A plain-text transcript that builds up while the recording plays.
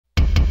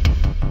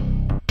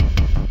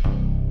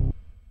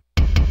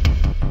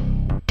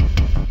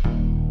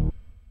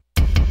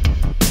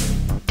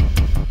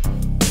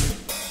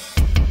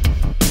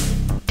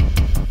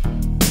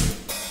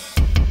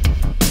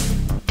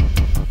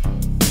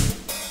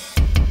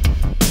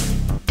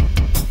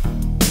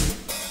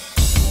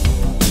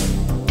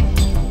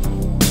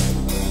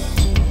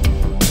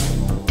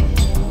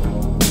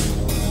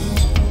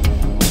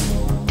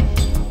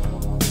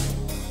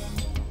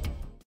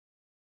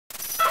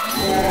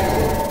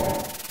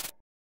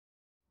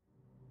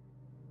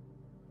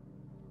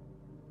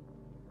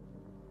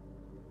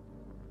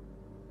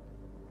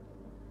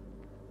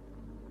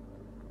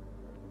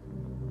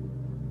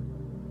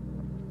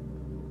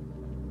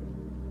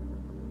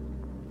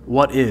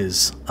What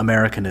is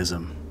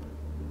Americanism?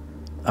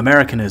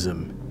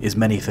 Americanism is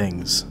many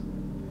things.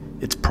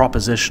 It's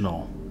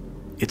propositional,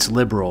 it's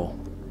liberal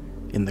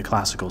in the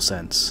classical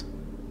sense,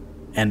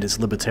 and it's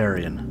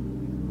libertarian.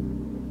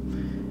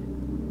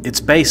 It's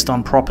based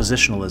on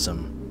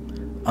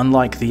propositionalism,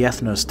 unlike the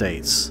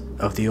ethno-states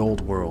of the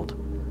old world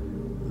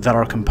that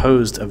are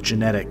composed of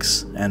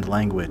genetics and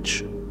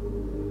language.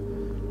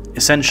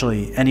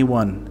 Essentially,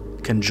 anyone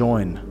can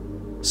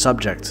join,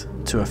 subject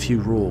to a few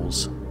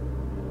rules.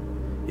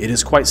 It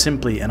is quite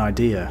simply an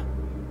idea,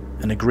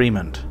 an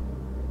agreement,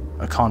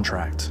 a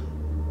contract.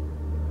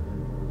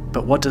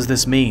 But what does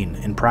this mean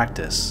in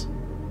practice?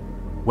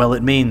 Well,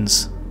 it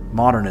means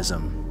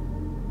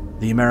modernism,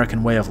 the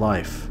American way of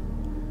life,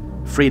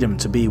 freedom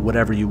to be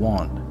whatever you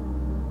want,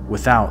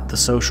 without the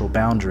social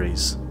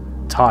boundaries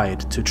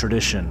tied to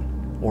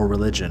tradition or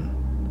religion.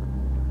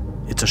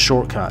 It's a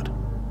shortcut,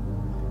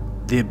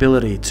 the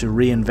ability to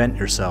reinvent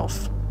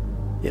yourself.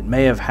 It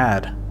may have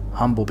had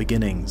humble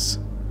beginnings,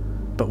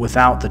 but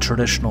without the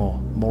traditional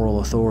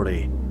moral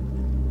authority,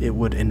 it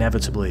would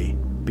inevitably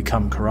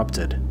become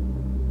corrupted.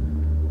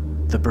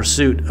 The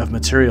pursuit of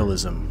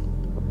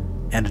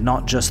materialism, and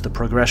not just the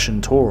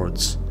progression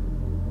towards,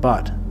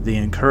 but the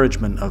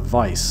encouragement of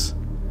vice,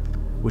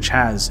 which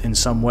has in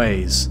some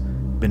ways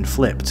been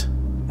flipped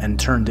and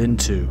turned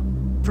into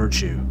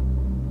virtue.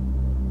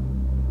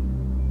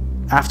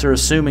 After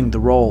assuming the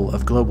role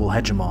of global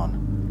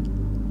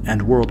hegemon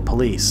and world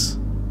police,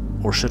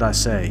 or should I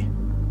say,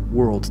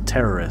 world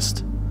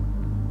terrorist,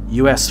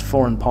 US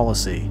foreign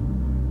policy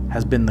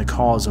has been the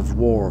cause of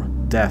war,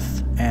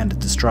 death, and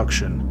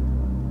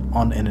destruction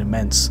on an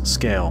immense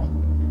scale.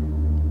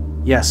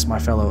 Yes, my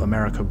fellow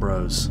America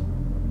bros,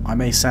 I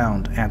may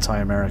sound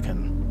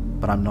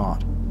anti-American, but I'm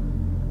not.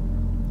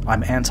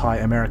 I'm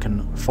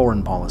anti-American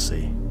foreign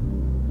policy.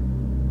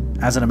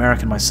 As an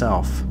American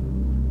myself,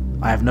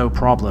 I have no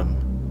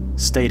problem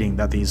stating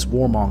that these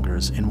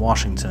warmongers in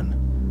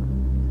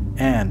Washington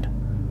and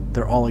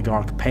their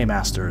oligarch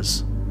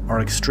paymasters are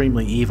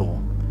extremely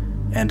evil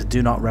and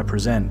do not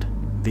represent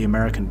the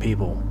American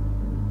people.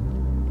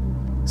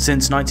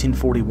 Since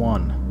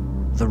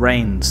 1941, the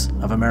reins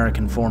of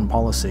American foreign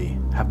policy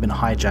have been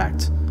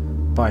hijacked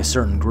by a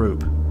certain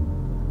group,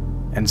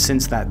 and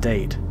since that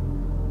date,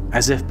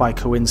 as if by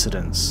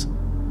coincidence,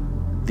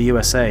 the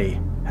USA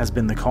has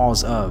been the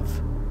cause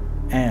of,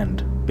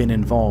 and been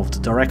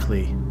involved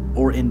directly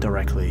or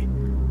indirectly,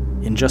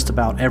 in just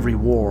about every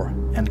war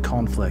and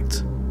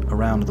conflict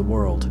around the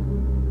world.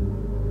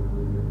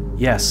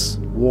 Yes,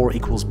 war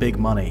equals big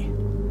money,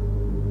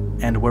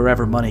 and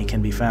wherever money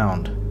can be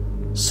found,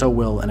 so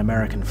will an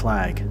American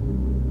flag.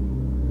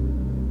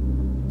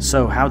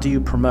 So how do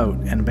you promote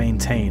and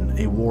maintain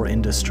a war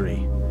industry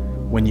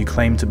when you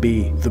claim to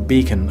be the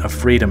beacon of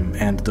freedom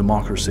and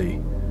democracy,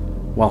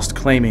 whilst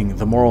claiming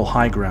the moral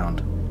high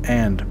ground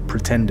and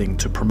pretending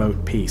to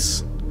promote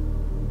peace?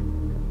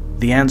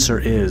 The answer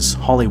is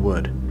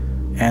Hollywood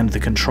and the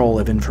control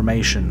of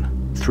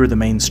information through the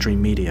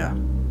mainstream media.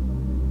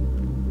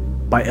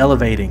 By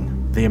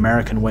elevating the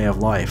American way of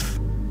life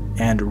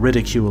and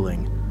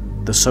ridiculing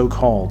the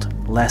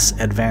so-called less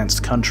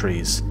advanced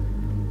countries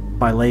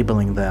by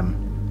labeling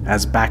them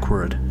as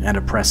backward and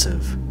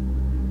oppressive,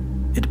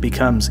 it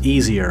becomes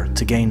easier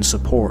to gain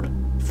support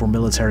for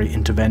military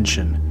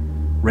intervention,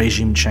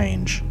 regime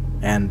change,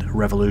 and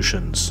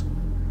revolutions,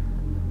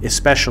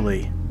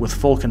 especially with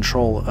full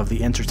control of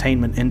the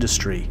entertainment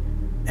industry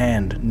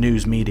and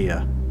news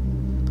media.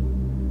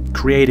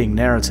 Creating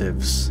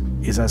narratives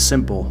is as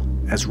simple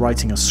as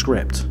writing a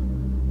script.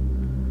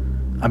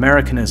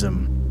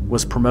 Americanism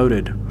was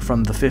promoted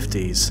from the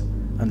 50s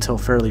until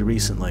fairly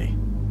recently.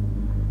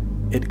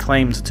 It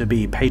claimed to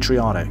be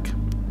patriotic,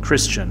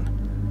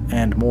 Christian,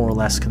 and more or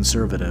less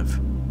conservative,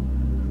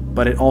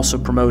 but it also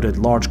promoted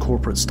large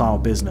corporate-style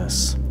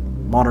business,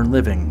 modern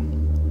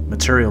living,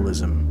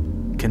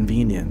 materialism,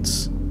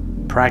 convenience,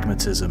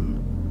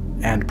 pragmatism,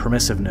 and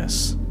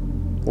permissiveness,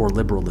 or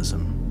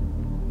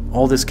liberalism.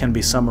 All this can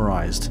be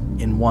summarized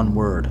in one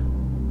word: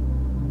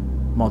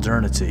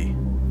 modernity.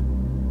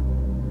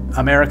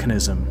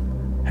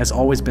 Americanism has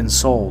always been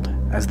sold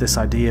as this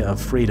idea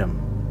of freedom,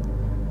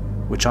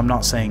 which I'm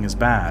not saying is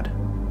bad.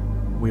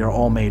 We are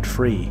all made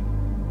free,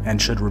 and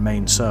should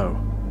remain so.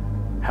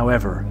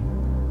 However,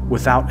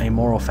 without a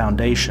moral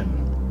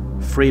foundation,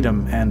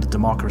 freedom and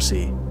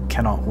democracy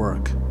cannot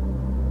work.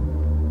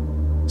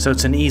 So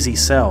it's an easy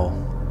sell,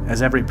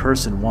 as every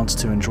person wants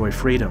to enjoy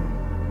freedom.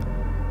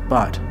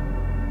 But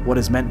what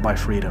is meant by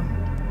freedom?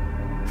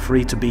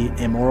 Free to be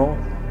immoral?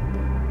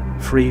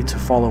 Free to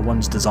follow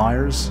one's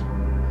desires?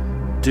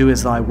 Do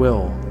as thy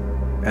will,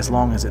 as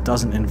long as it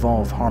doesn't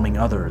involve harming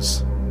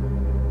others.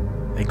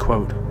 A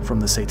quote from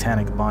the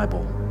Satanic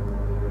Bible.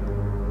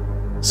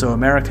 So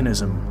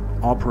Americanism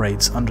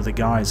operates under the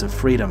guise of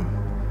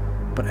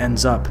freedom, but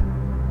ends up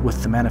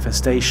with the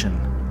manifestation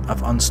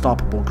of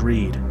unstoppable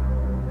greed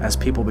as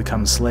people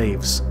become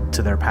slaves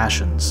to their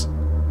passions.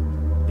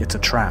 It's a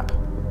trap.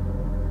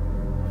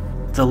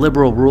 The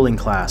liberal ruling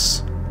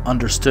class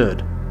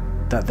understood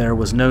that there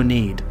was no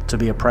need to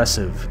be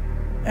oppressive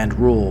and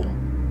rule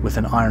with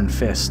an iron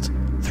fist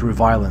through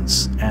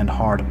violence and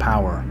hard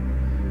power.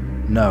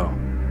 No.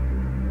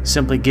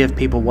 Simply give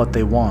people what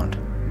they want,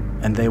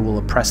 and they will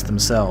oppress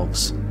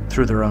themselves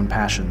through their own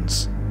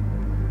passions.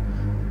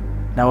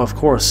 Now, of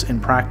course, in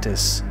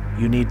practice,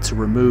 you need to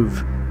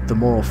remove the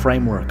moral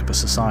framework of a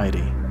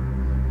society.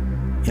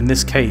 In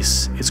this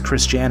case, it's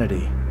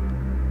Christianity,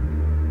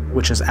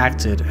 which has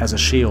acted as a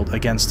shield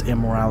against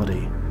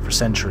immorality for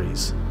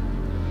centuries.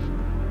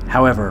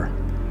 However,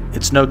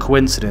 it's no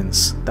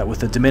coincidence that with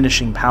the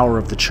diminishing power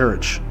of the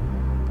Church,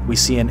 we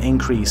see an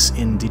increase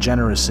in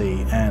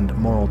degeneracy and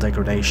moral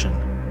degradation.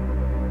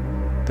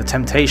 The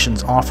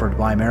temptations offered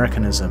by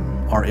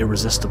Americanism are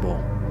irresistible,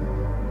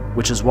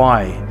 which is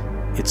why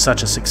it's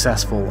such a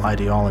successful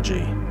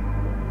ideology.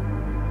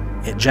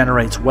 It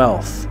generates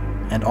wealth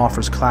and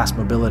offers class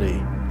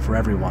mobility for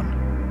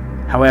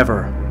everyone.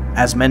 However,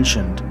 as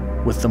mentioned,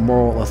 with the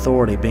moral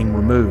authority being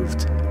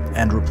removed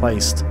and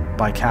replaced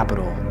by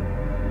capital,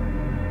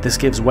 this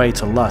gives way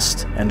to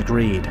lust and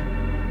greed,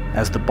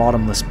 as the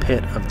bottomless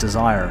pit of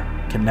desire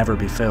can never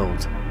be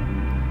filled.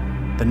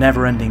 The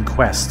never-ending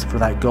quest for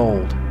that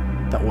gold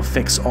that will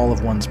fix all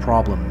of one's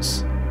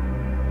problems.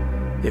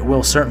 It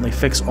will certainly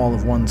fix all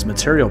of one's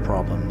material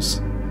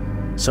problems,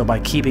 so by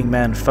keeping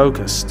man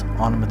focused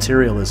on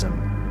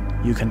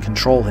materialism, you can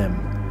control him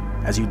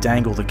as you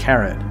dangle the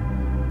carrot,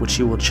 which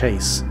he will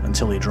chase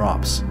until he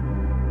drops.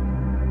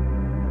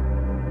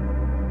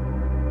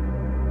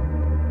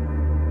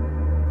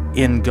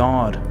 In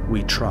God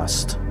we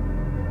trust.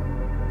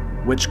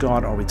 Which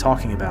God are we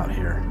talking about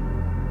here?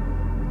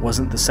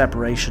 Wasn't the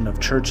separation of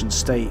church and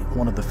state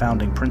one of the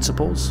founding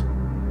principles?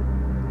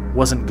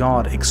 Wasn't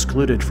God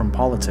excluded from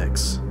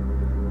politics?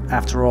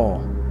 After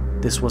all,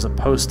 this was a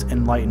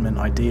post-Enlightenment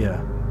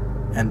idea,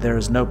 and there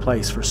is no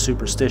place for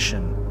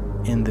superstition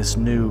in this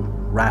new,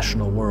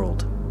 rational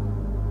world.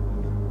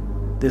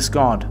 This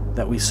God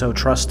that we so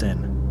trust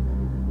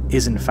in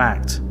is in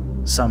fact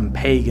some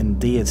pagan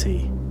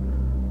deity,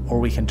 or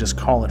we can just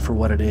call it for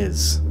what it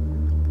is: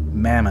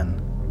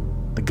 Mammon,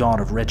 the god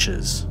of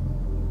riches.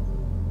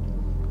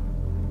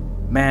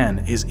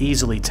 Man is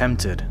easily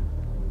tempted,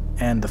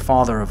 and the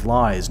father of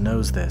lies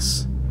knows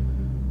this,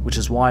 which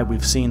is why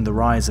we've seen the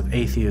rise of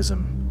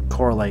atheism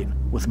correlate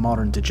with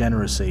modern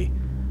degeneracy,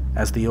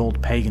 as the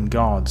old pagan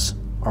gods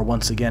are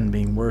once again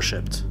being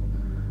worshipped: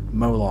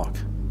 Moloch,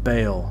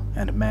 Baal,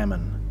 and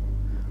Mammon.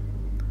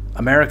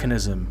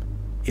 Americanism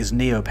is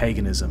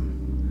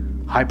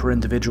neo-paganism,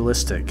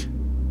 hyper-individualistic,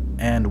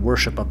 and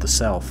worship of the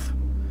self,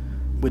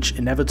 which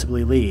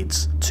inevitably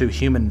leads to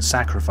human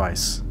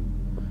sacrifice,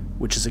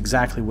 which is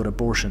exactly what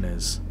abortion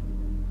is.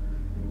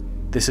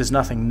 This is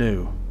nothing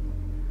new.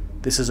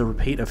 This is a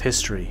repeat of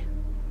history.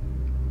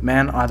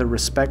 Man either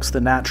respects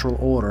the natural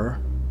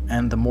order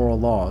and the moral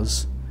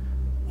laws,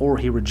 or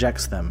he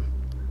rejects them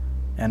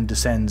and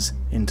descends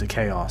into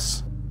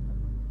chaos.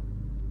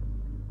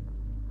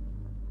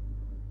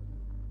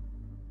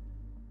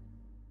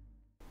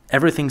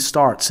 Everything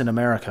starts in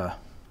America,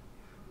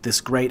 this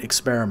great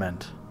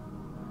experiment,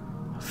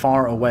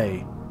 far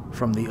away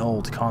from the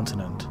old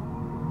continent.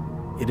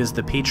 It is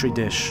the petri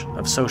dish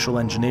of social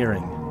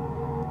engineering,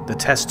 the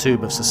test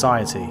tube of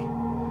society.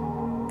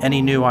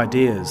 Any new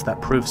ideas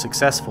that prove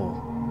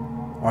successful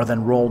are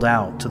then rolled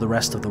out to the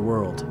rest of the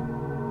world.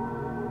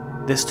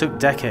 This took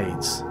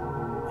decades,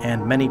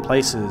 and many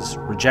places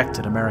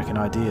rejected American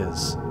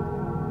ideas,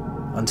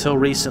 until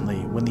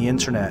recently when the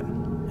internet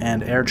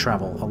and air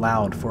travel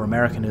allowed for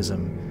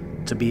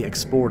Americanism to be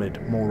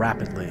exported more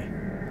rapidly.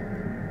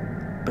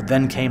 But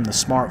then came the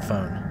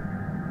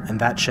smartphone, and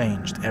that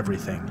changed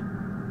everything.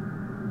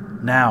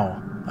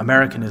 Now,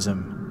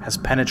 Americanism has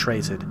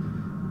penetrated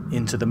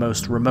into the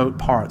most remote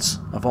parts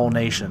of all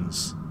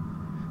nations.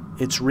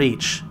 Its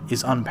reach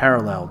is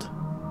unparalleled.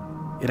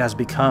 It has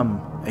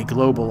become a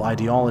global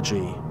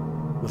ideology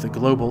with a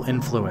global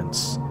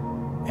influence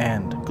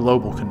and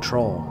global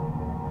control.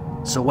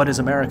 So what is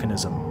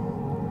Americanism?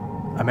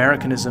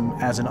 Americanism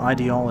as an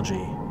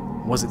ideology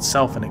was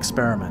itself an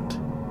experiment,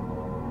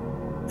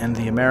 and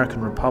the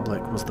American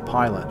Republic was the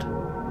pilot.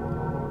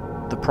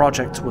 The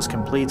project was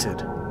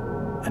completed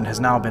and has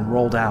now been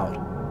rolled out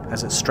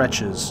as it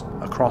stretches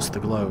across the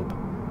globe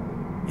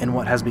in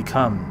what has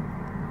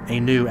become a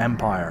new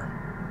empire,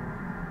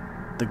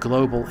 the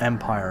global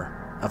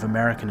empire of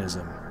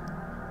Americanism,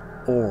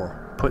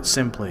 or, put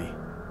simply,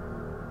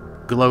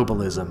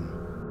 globalism.